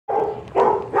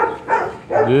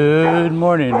Good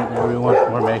morning, everyone.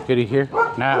 More man Kitty here.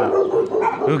 Now,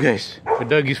 look, guys, the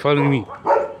doggy's following me.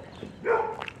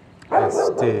 That's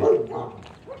dead.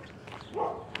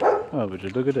 Oh, but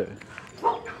look at that.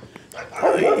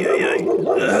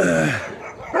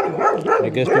 I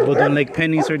guess people don't like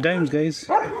pennies or dimes, guys.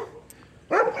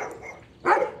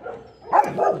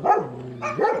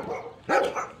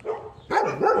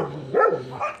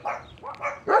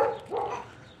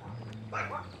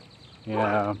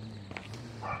 Yeah.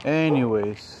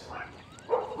 Anyways,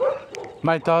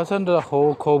 my thoughts on the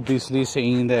whole Cole Beasley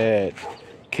saying that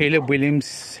Caleb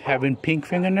Williams having pink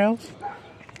fingernails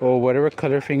or whatever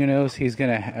color fingernails he's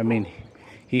gonna. I mean,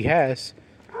 he has,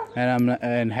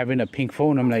 and having a pink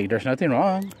phone. I'm like, there's nothing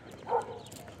wrong.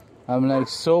 I'm like,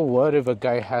 so what if a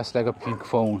guy has like a pink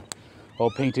phone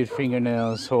or painted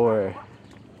fingernails or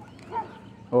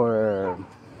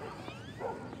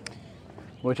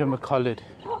whatchamacallit,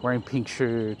 wearing pink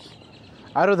shirts,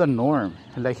 out of the norm.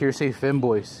 Like here say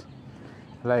femboys,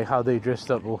 like how they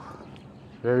dressed up,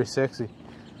 very sexy,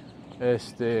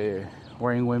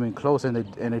 wearing women clothes, and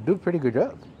they do a pretty good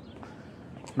job.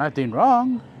 Nothing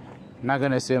wrong. Not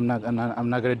gonna say I'm not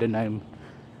gonna deny him,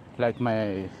 like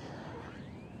my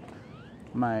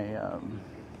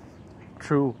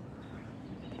true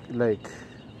like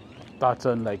thoughts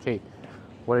on like, hey,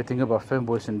 what I think about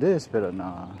femboys and this, but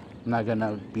nah, I'm not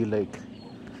gonna be like,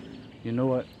 you know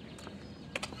what.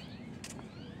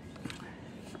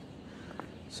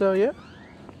 So yeah,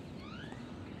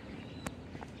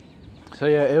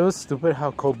 it was stupid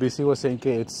how Cole Beasley was saying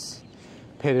it's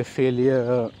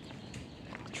pedophilia,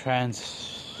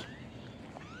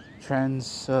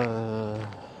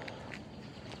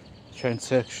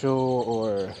 transsexual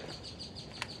or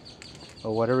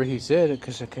whatever he said,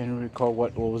 because I can't recall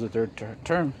what was the third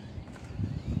term.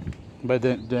 But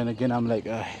then again, I'm like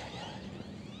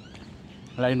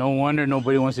no wonder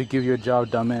nobody wants to give you a job,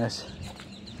 dumbass.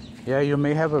 Yeah, you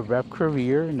may have a rap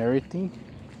career and everything,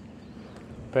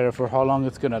 but for how long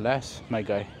it's gonna last, my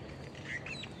guy?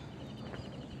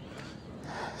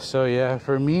 So yeah,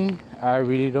 for me, I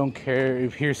really don't care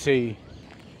if if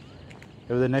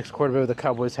the next quarterback of the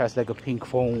Cowboys has like a pink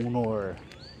phone or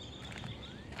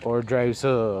drives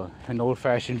an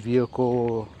old-fashioned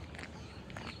vehicle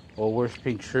or wears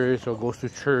pink shirts or goes to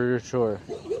church or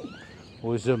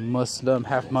was a Muslim,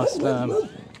 half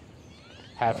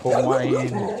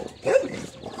Hawaiian.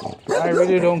 I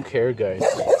really don't care, guys.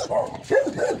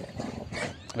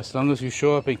 As long as you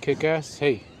show up and kick ass,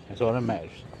 hey, that's all that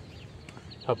matters.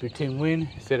 Help your team win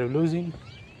instead of losing.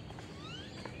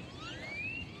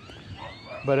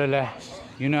 But alas,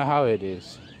 you know how it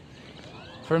is.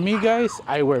 For me, guys,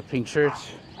 I wear pink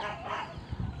shirts.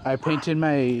 I painted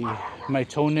my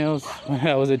toenails when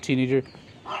I was a teenager.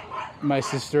 My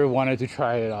sister wanted to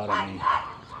try it out on me.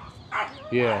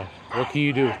 Yeah, what can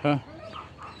you do, huh?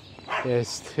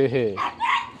 Yes.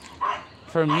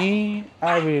 For me,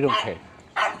 I really don't care.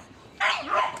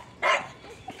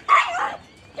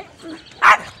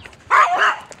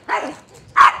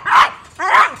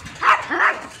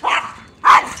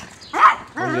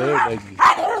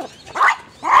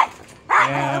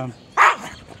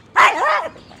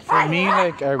 For me,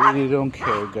 like, I really don't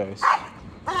care, guys.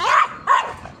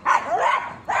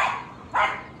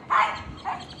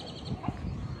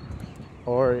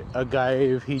 Or a guy,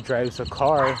 if he drives a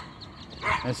car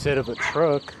instead of a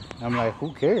truck, I'm like,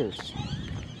 who cares?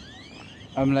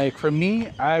 I'm like, for me,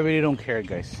 I really don't care,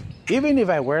 guys. Even if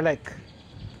I wear like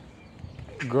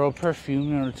girl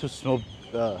perfume in order to smell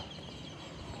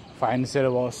fine instead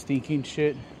of all stinking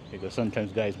shit, because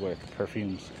sometimes guys wear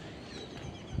perfumes.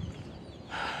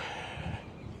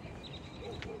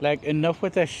 Like, enough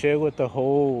with that shit with the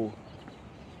whole,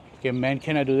 okay, men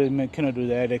cannot do this, men cannot do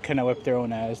that. They cannot wipe their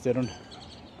own ass. They don't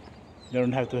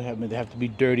have to have, they have to be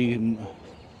dirty and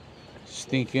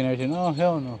stinking and everything. Oh,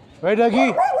 hell no. Right,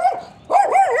 doggy?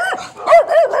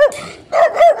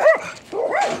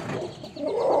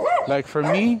 Like, for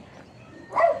me,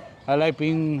 I like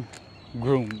being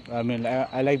groomed. I mean,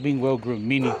 I like being well groomed,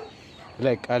 meaning,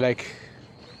 like, I like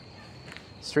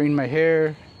straightening my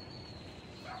hair,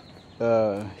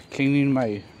 cleaning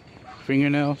my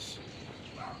fingernails,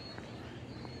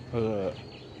 a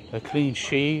clean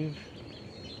shave,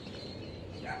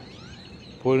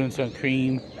 putting some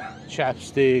cream,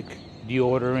 chapstick,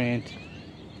 deodorant,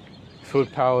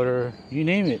 foot powder, you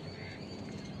name it,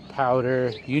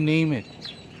 powder, you name it.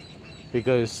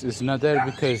 Because it's not that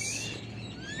because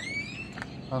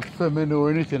I'm feminine or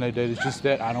anything like that. It's just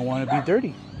that I don't want to be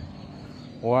dirty,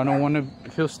 or I don't want to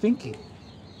feel stinky.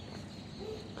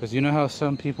 Because you know how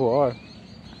some people are.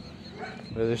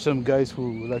 There's some guys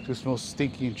who like to smell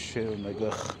stinky and shit. I'm like,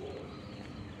 ugh.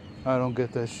 I don't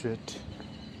get that shit.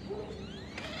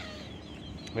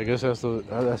 I guess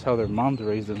that's how their moms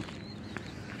raised them.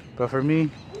 But for me,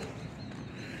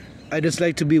 I just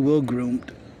like to be well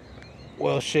groomed,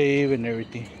 well shaved, and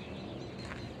everything.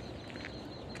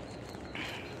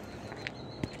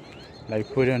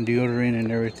 Like put on deodorant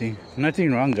and everything.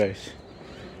 Nothing wrong, guys.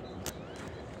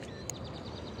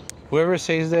 Whoever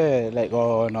says that, like,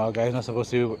 oh no, guys not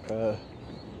supposed to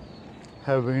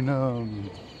having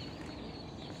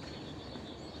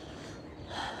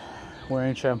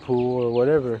wearing shampoo or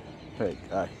whatever, like,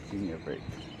 give me a break.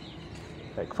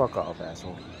 Like, fuck off,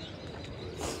 asshole.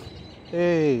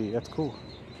 Hey, that's cool.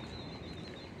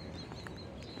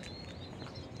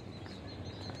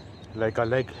 Like, I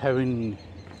like having,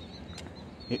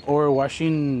 or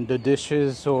washing the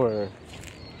dishes, or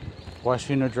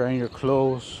washing or drying your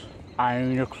clothes,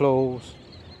 ironing your clothes,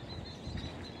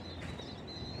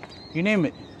 you name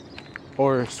it,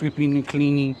 or sweeping and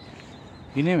cleaning,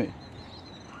 you name it.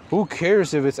 Who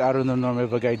cares if it's out of the norm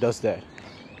if a guy does that?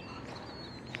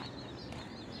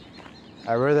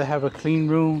 I'd rather have a clean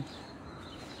room,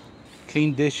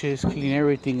 clean dishes, clean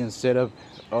everything instead of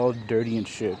all dirty and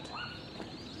shit.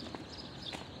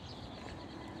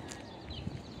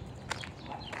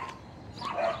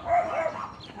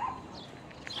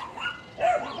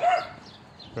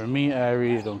 For me, I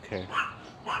really don't care.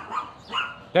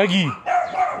 Doggy!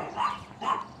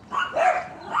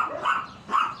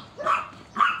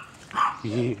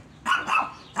 Yeah.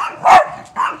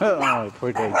 Oh,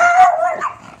 poor doggy.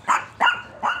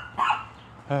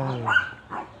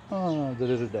 Oh, the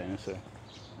little dinosaur.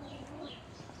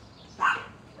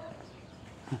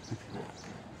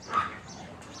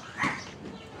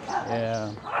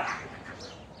 Yeah.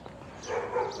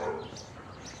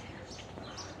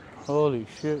 Holy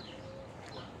shit.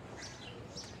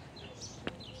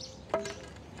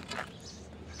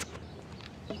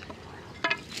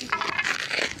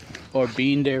 Or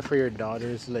being there for your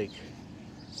daughter's, like,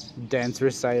 dance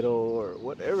recital or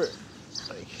whatever.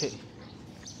 Like, hey.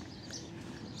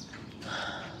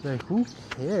 Like, who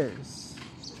cares?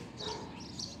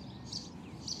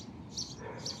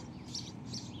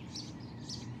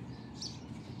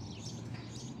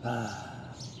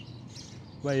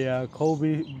 But yeah, Cole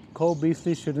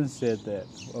Beasley shouldn't said that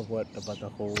about the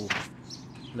whole,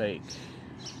 like,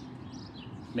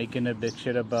 making a big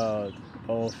shit about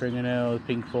fingernails,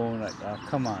 pink phone. Like, oh,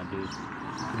 come on, dude.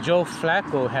 Joe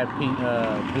Flacco had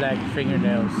black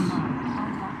fingernails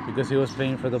because he was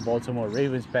playing for the Baltimore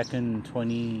Ravens back in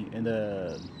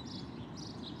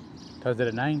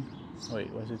 2009.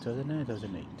 Wait, was it 2009 or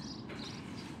 2008?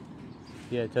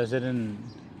 Yeah,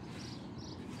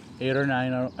 2008 or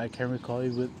 9. I can't recall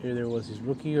either it was his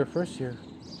rookie or first year.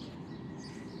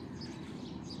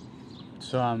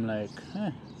 So I'm like,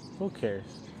 who cares?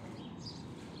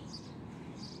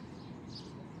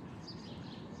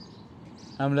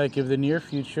 I'm like, if the near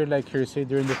future, like here say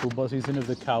during the football season, if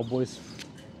the Cowboys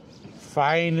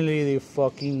finally they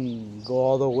fucking go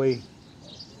all the way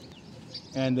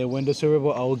and they win the Super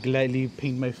Bowl, I will gladly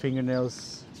paint my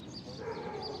fingernails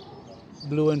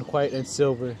blue and white and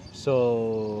silver,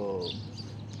 so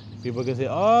people can say,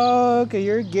 "Oh, okay,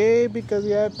 you're gay because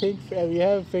you have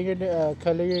fingernail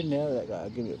color your nail."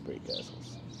 Like, give me a break,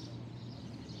 assholes.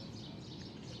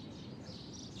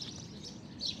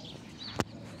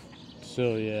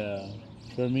 So yeah,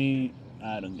 for me,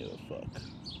 I don't give a fuck.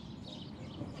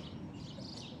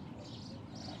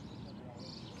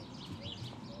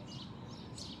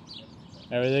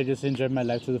 I rather just enjoy my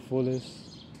life to the fullest,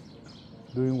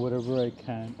 doing whatever I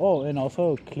can. Oh, and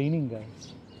also cleaning,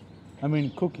 guys. I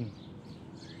mean, cooking.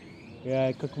 Yeah,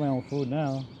 I cook my own food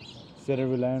now instead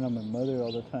of relying on my mother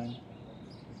all the time.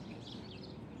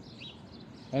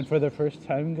 And for the first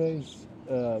time, guys,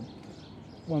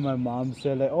 when my mom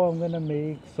said like, "Oh, I'm gonna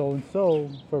make so and so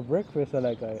for breakfast,"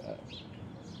 I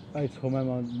told my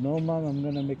mom, "No, mom, I'm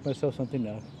gonna make myself something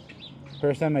else."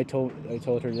 First time I told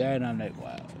her that, and I'm like,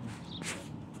 "Wow."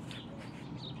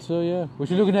 So yeah, what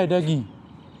you looking at, Dougie?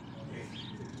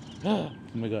 Oh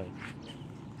my god.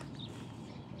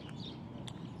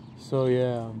 So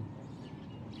yeah,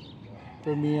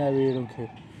 for me, I really don't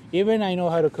care. Even I know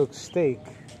how to cook steak.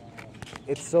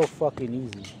 It's so fucking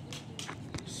easy.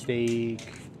 Steak,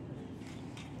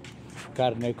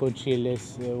 carne con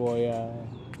chiles, cebolla.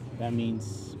 That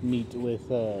means meat with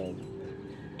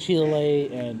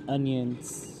chile and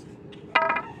onions.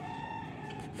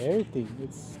 Everything.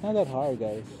 It's not that hard,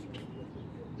 guys.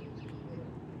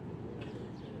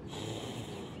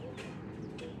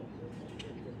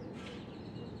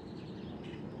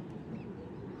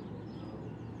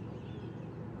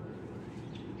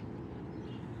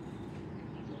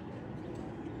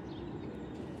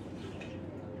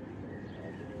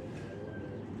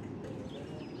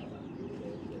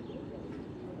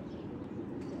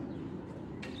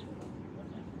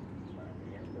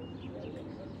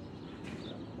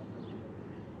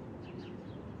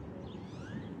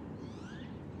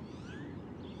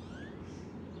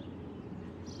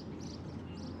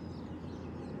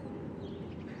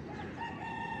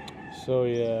 So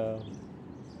yeah,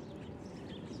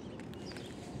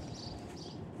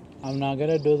 I'm not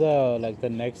gonna do the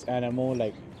next animal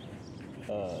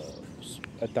uh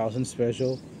 1,000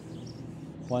 special.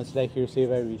 Once like hearsay,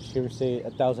 if I reach hearsay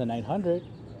 1,900,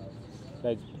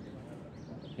 like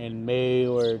in May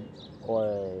or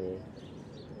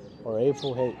or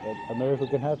April, hey, a miracle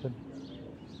can happen.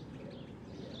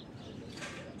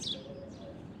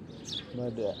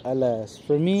 But alas,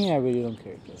 for me, I really don't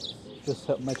care. Just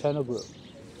help my channel grow.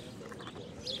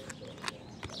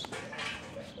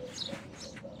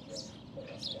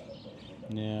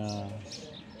 Yeah.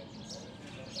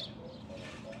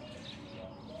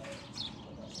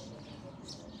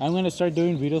 I'm gonna start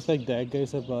doing videos like that,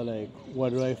 guys, about like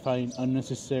what do I find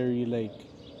unnecessary, like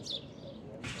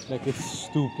it's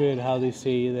stupid how they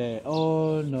say that.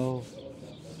 Oh no,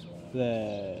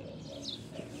 that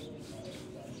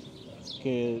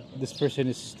okay, this person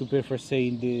is stupid for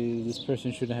saying this. This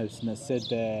person shouldn't have not said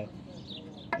that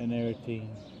and everything.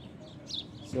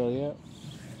 So yeah,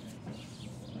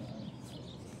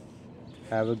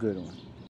 have a good one.